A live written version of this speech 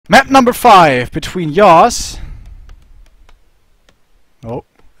Map number 5 between yAwS. Oh,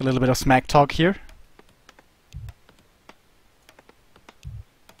 a little bit of smack talk here.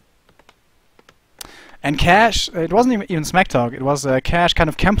 And Cash, it wasn't even smack talk, it was Cash kind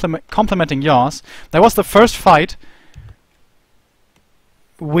of complimenting yAwS. That was the first fight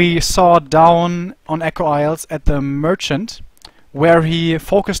we saw down on yAwS at the Merchant, where he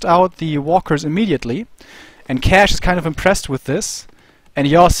focused out the walkers immediately. And Cash is kind of impressed with this. And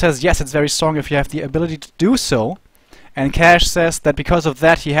yAwS says, yes, it's very strong if you have the ability to do so. And Cash says that because of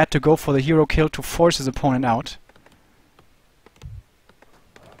that he had to go for the hero kill to force his opponent out.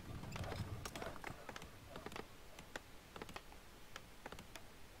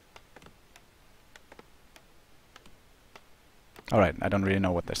 Alright, I don't really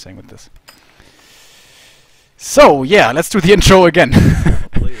know what they're saying with this. So, yeah, let's do the intro again.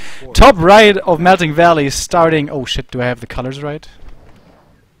 Top right of Melting Valley starting... Oh shit, do I have the colors right?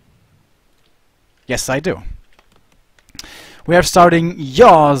 Yes, I do. We are starting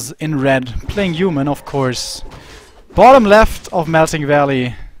yAwS in red, playing human, of course. Bottom left of Melting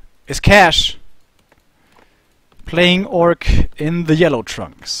Valley is Cash, playing orc in the yellow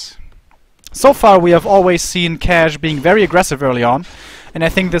trunks. So far we have always seen Cash being very aggressive early on, and I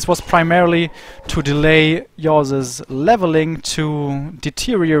think this was primarily to delay yAwS's leveling, to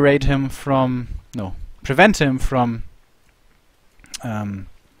deteriorate him from... no, prevent him from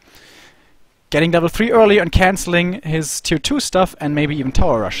getting level 3 early and cancelling his tier 2 stuff and maybe even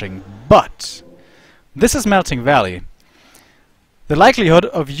tower rushing. But this is Melting Valley. The likelihood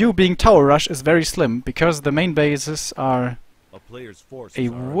of you being tower rush is very slim, because the main bases are a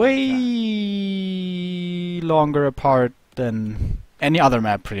way longer apart than any other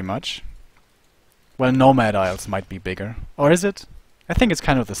map, pretty much. Well, Nomad Isles might be bigger. Or is it? I think it's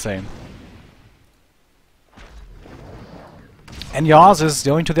kind of the same. And yAwS is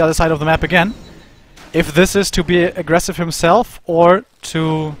going to the other side of the map again. If this is to be aggressive himself or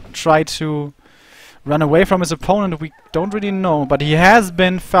to try to run away from his opponent, we don't really know. But he has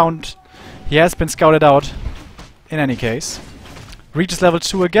been found, he has been scouted out in any case. Reaches level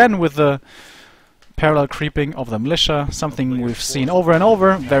 2 again with the parallel creeping of the militia, something we've seen over and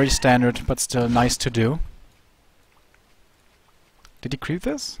over, very standard but still nice to do. Did he creep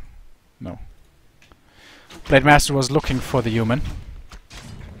this? No. Blade Master was looking for the human.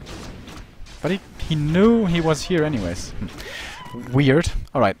 But he knew he was here anyways. Weird.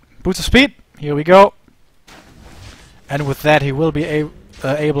 Alright, boots of speed, here we go. And with that he will be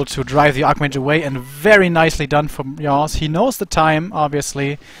able to drive the Archmage away, and very nicely done from yAwS. He knows the time,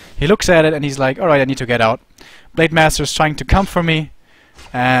 obviously. He looks at it and he's like, alright, I need to get out. Blade Master is trying to come for me,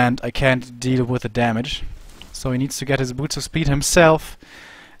 and I can't deal with the damage. So he needs to get his boots of speed himself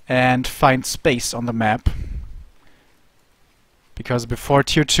and find space on the map. Because before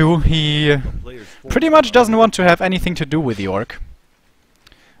tier 2 he pretty much doesn't want to have anything to do with the orc.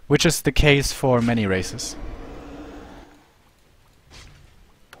 Which is the case for many races.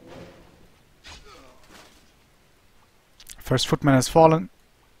 First footman has fallen.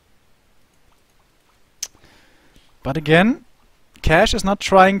 But again, Cash is not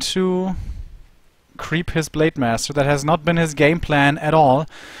trying to creep his Blade Master. That has not been his game plan at all.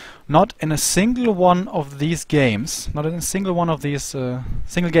 Not in a single one of these games. Not in a single one of these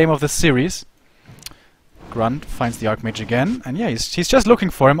single game of this series. Grunt finds the Archmage again, and yeah, he's just looking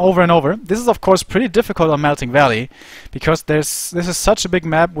for him over and over. This is of course pretty difficult on Melting Valley, because this is such a big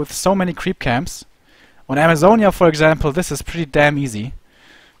map with so many creep camps. On Amazonia, for example, this is pretty damn easy,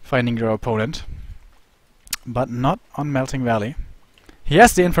 finding your opponent. But not on Melting Valley. He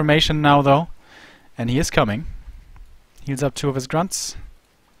has the information now though, and he is coming. Heals up 2 of his grunts.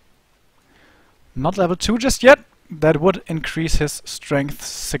 Not level 2 just yet. That would increase his strength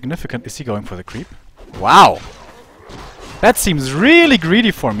significantly. Is he going for the creep? Wow! That seems really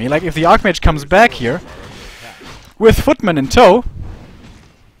greedy for me. Like, if the Archmage comes back here with Footman in tow,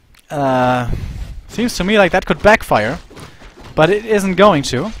 seems to me like that could backfire. But it isn't going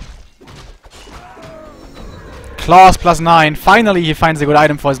to. Claws +9. Finally he finds a good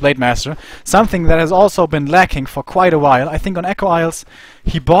item for his Blade Master. Something that has also been lacking for quite a while. I think on yAwS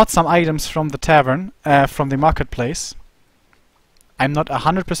he bought some items from the tavern, from the marketplace. I'm not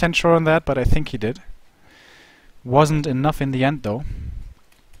 100% sure on that, but I think he did. Wasn't enough in the end though.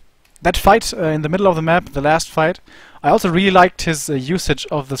 That fight in the middle of the map, the last fight, I also really liked his usage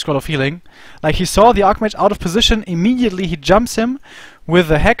of the Scroll of Healing. Like, he saw the Archmage out of position, immediately he jumps him with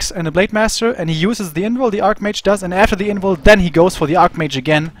the Hex and the Blade Master, and he uses the invul, the Archmage does, and after the invul then he goes for the Archmage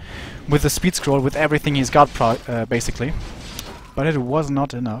again with the Speed Scroll, with everything he's got basically. But it was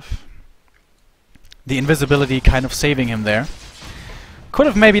not enough. The invisibility kind of saving him there. Could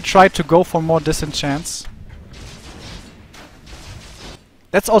have maybe tried to go for more disenchants.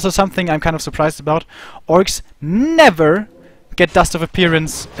 That's also something I'm kind of surprised about. Orcs never get Dust of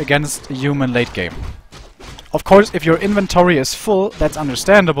Appearance against a human late game. Of course, if your inventory is full, that's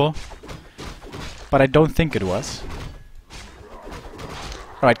understandable. But I don't think it was.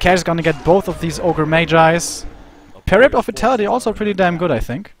 Alright, Cash is gonna get both of these Ogre Magi's. Period of Vitality also pretty damn good, I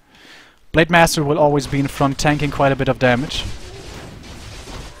think. Blade Master will always be in front, tanking quite a bit of damage.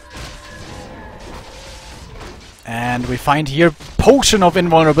 And we find here Potion of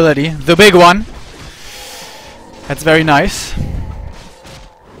Invulnerability, the big one. That's very nice.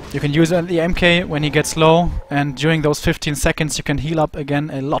 You can use it on the MK when he gets low, and during those 15 seconds you can heal up again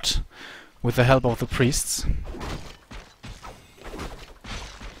a lot with the help of the priests.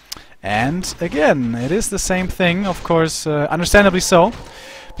 And again, it is the same thing, of course, understandably so,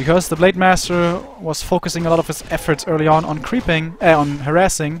 because the Blade Master was focusing a lot of his efforts early on creeping, on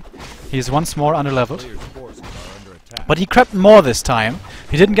harassing. He's once more underleveled. But he crept more this time.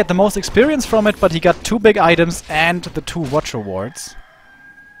 He didn't get the most experience from it, but he got 2 big items and the 2 watch rewards.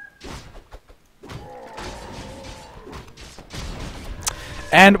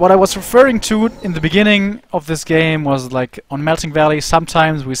 And what I was referring to in the beginning of this game was like on Melting Valley,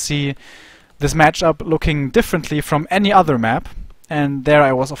 sometimes we see this matchup looking differently from any other map. And there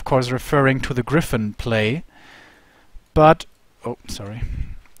I was of course referring to the Griffin play. But, oh, sorry.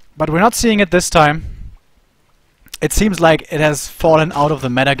 But we're not seeing it this time. It seems like it has fallen out of the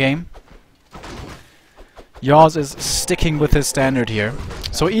metagame. yAwS is sticking with his standard here.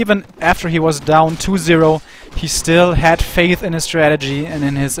 So even after he was down 2-0, he still had faith in his strategy and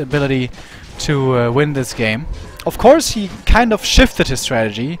in his ability to win this game. Of course, he kind of shifted his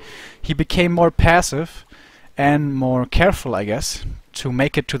strategy. He became more passive and more careful, I guess, to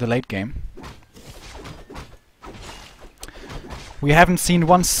make it to the late game. We haven't seen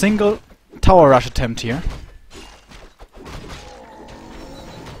one single tower rush attempt here.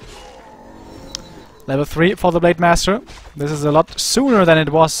 Level 3 for the Blade Master. This is a lot sooner than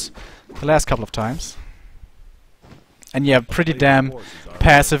it was the last couple of times. And yeah, pretty damn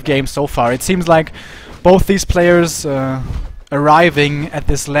passive game so far. It seems like both these players arriving at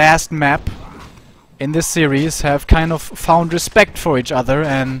this last map in this series have kind of found respect for each other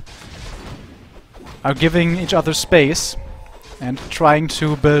and are giving each other space and trying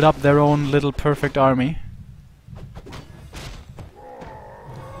to build up their own little perfect army.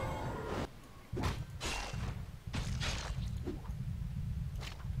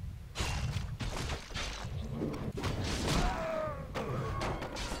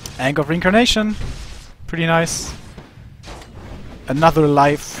 Ank of Reincarnation, pretty nice. Another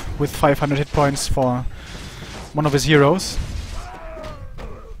life with 500 hit points for one of his heroes.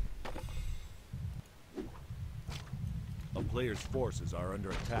 A player's forces are under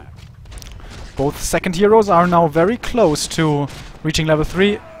attack. Both second heroes are now very close to reaching level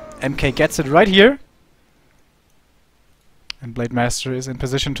 3. MK gets it right here. And Blade Master is in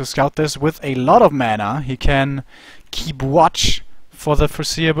position to scout this with a lot of mana. He can keep watch for the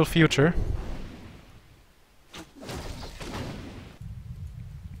foreseeable future.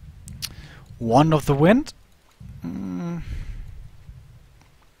 Wand of the Wind.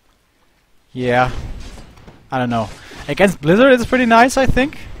 Yeah, I don't know. Against Blizzard it's pretty nice, I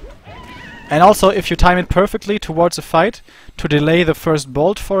think. And also if you time it perfectly towards a fight to delay the first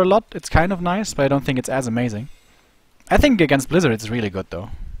bolt for a lot, it's kind of nice, but I don't think it's as amazing. I think against Blizzard it's really good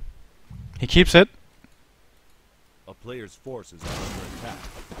though. He keeps it. A player's forces are under attack.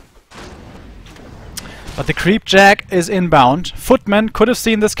 But the Creep Jack is inbound. Footman could have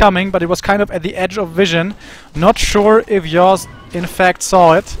seen this coming, but it was kind of at the edge of vision. Not sure if yAwS in fact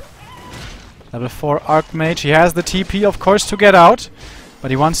saw it. Level 4 Archmage. He has the TP, of course, to get out.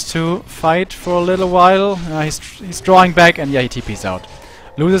 But he wants to fight for a little while. He's drawing back, and yeah, he TP's out.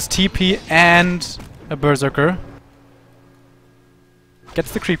 Loses TP and a Berserker.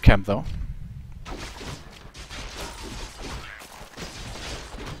 Gets the Creep Camp, though.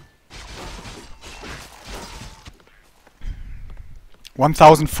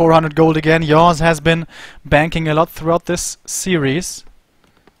 $1,400 gold again. yAwS has been banking a lot throughout this series.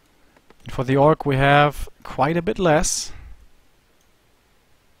 And for the Orc we have quite a bit less.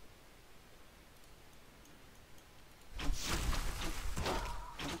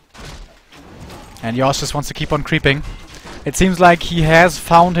 And yAwS just wants to keep on creeping. It seems like he has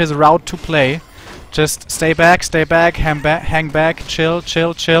found his route to play. Just stay back, hang back, chill,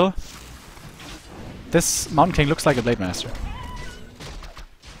 chill, chill. This Mountain King looks like a Blade Master.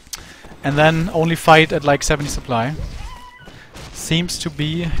 And then only fight at like 70 supply. Seems to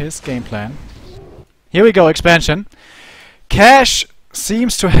be his game plan. Here we go, expansion. Cash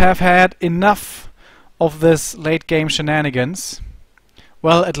seems to have had enough of this late game shenanigans.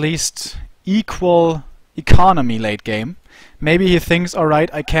 Well, at least equal economy late game. Maybe he thinks,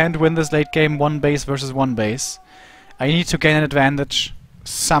 alright, I can't win this late game 1 base versus 1 base. I need to gain an advantage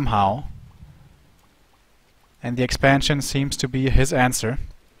somehow. And the expansion seems to be his answer.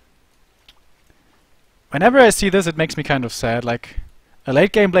 Whenever I see this, it makes me kind of sad. Like, a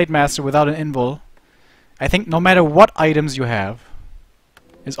late game Blade Master without an invul, I think no matter what items you have,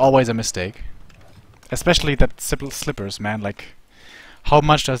 is always a mistake. Especially that slippers, man. Like, how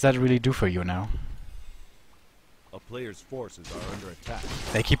much does that really do for you now? A player's forces are under attack.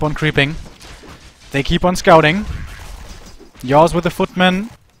 They keep on creeping. They keep on scouting. yAwS with the footman.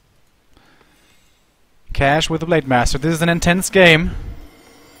 Cash with the Blade Master. This is an intense game.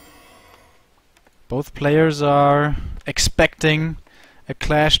 Both players are expecting a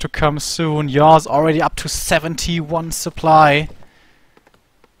clash to come soon. yAwS already up to 71 supply.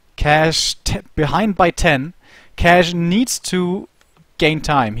 Cash behind by 10. Cash needs to gain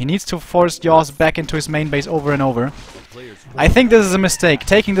time. He needs to force yAwS back into his main base over and over. I think this is a mistake,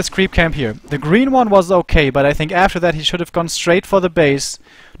 taking this creep camp here. The green one was okay, but I think after that he should have gone straight for the base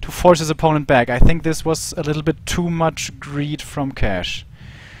to force his opponent back. I think this was a little bit too much greed from Cash.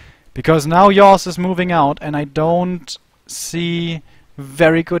 Because now yAwS is moving out, and I don't see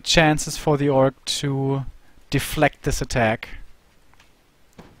very good chances for the orc to deflect this attack.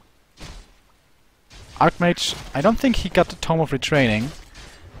 Archmage, I don't think he got the Tome of Retraining,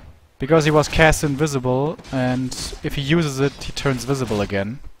 because he was cast invisible, and if he uses it, he turns visible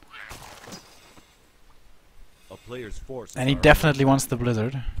again. A player's force And he definitely wants the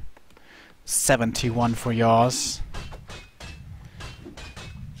Blizzard. 71 for yAwS.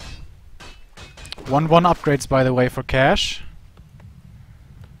 1-1 upgrades, by the way, for Cash.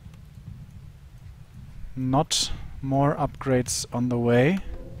 Not more upgrades on the way.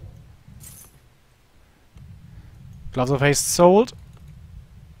 Gloves of Haste sold.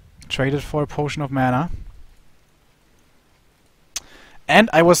 Traded for a Potion of Mana. And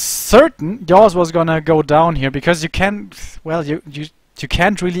I was certain yAwS was gonna go down here, because you can't... well, you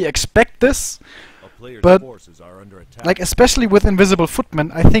can't really expect this. But, like, especially with Invisible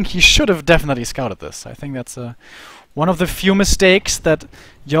Footman, I think he should have definitely scouted this. I think that's one of the few mistakes that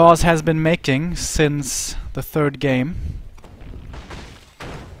yAwS has been making since the 3rd game.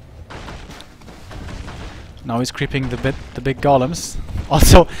 Now he's creeping the big golems.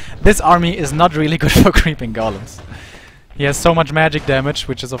 Also, this army is not really good for creeping golems. He has so much magic damage,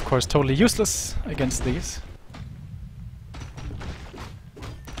 which is of course totally useless against these.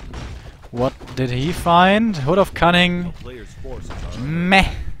 What did he find? Hood of Cunning.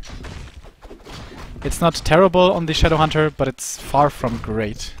 Meh. It's not terrible on the Shadowhunter, but it's far from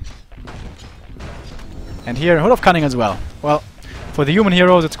great. And here, Hood of Cunning as well. Well, for the human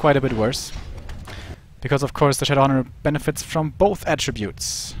heroes it's quite a bit worse. Because of course the Shadowhunter benefits from both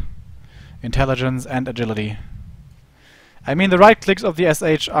attributes. Intelligence and agility. I mean, the right clicks of the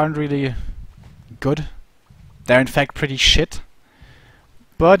SH aren't really good. They're in fact pretty shit.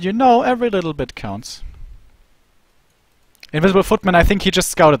 But you know, every little bit counts. Invisible Footman, I think he just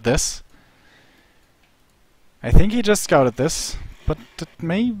scouted this. But it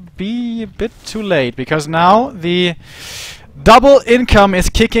may be a bit too late, because now the double income is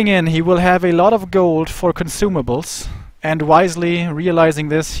kicking in. He will have a lot of gold for consumables, and wisely realizing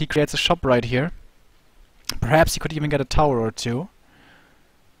this, he creates a shop right here. Perhaps he could even get a tower or two.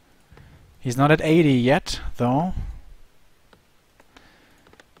 He's not at 80 yet, though.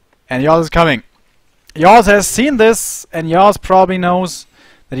 And yAwS is coming. yAwS has seen this, and yAwS probably knows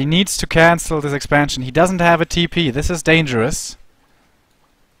that he needs to cancel this expansion. He doesn't have a TP. This is dangerous.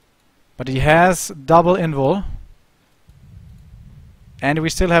 But he has double invul. And we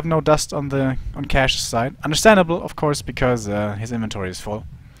still have no dust on Cash's side. Understandable, of course, because his inventory is full.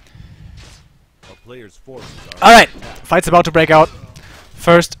 Alright, fight's about to break out.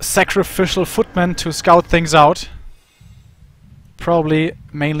 First sacrificial footman to scout things out. Probably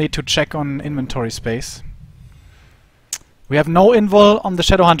mainly to check on inventory space. We have no invul on the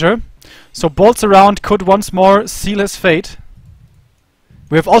Shadowhunter, so bolts around could once more seal his fate.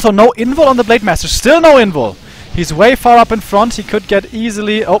 We have also no invul on the Blade Master, still no invul! He's way far up in front, he could get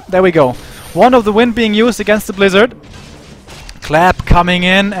easily... oh, there we go. One of the wind being used against the Blizzard. Clap coming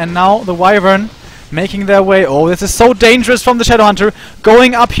in, and now the Wyvern making their way. Oh, this is so dangerous from the Shadowhunter,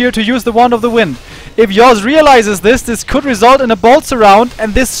 going up here to use the Wand of the Wind. If yAwS realizes this, this could result in a bolts around,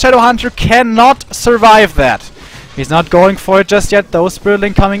 and this Shadowhunter cannot survive that. He's not going for it just yet, though.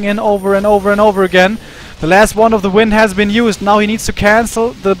 Spiritling coming in over and over and over again. The last Wand of the Wind has been used. Now he needs to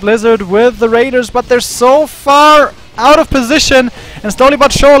cancel the Blizzard with the Raiders, but they're so far out of position, And slowly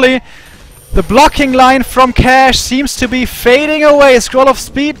but surely, the blocking line from Cash seems to be fading away. Scroll of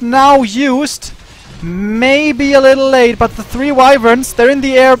Speed now used. Maybe a little late, but the 3 Wyverns, they're in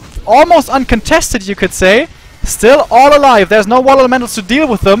the air almost uncontested, you could say. Still all alive. There's no wall elementals to deal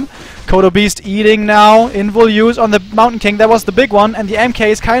with them. Kodo Beast eating now. Invul use on the Mountain King. That was the big one. And the MK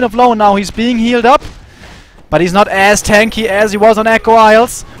is kind of low now. He's being healed up. But he's not as tanky as he was on Echo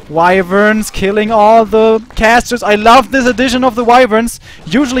Isles. Wyverns killing all the casters. I love this addition of the Wyverns.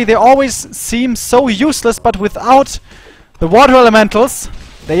 Usually they always seem so useless, but without the water elementals,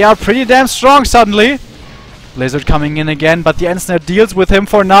 they are pretty damn strong suddenly. Blizzard coming in again, but the Ensnare deals with him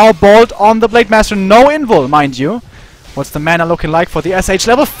for now. Bolt on the Blade Master. No Invul, mind you. What's the mana looking like for the SH?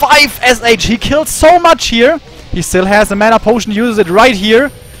 Level 5 SH. He killed so much here. He still has the mana potion, uses it right here.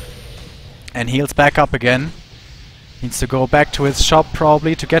 And heals back up again. Needs to go back to his shop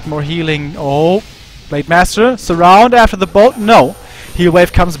probably to get more healing. Oh, Blade Master, surround after the bolt. No, heal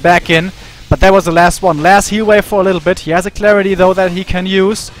wave comes back in, but that was the last one. Last heal wave for a little bit. He has a clarity though that he can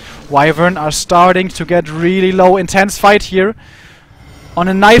use. Wyvern are starting to get really low. Intense fight here on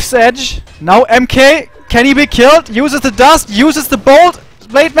a knife's edge. Now MK, can he be killed? Uses the dust, uses the bolt.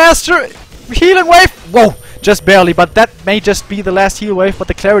 Blade Master, healing wave. Whoa. Just barely, but that may just be the last heal wave, but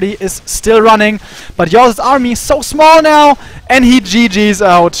the clarity is still running. But yAwS' army is so small now, and he GG's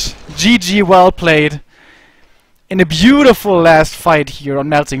out. GG, well played. In a beautiful last fight here on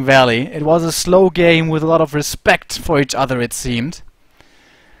Melting Valley. It was a slow game with a lot of respect for each other, it seemed.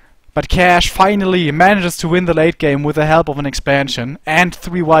 But Cash finally manages to win the late game with the help of an expansion and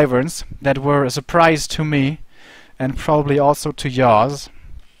 3 Wyverns that were a surprise to me, and probably also to yAwS.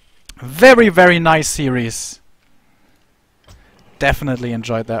 Very, very nice series. Definitely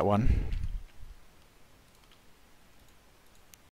enjoyed that one.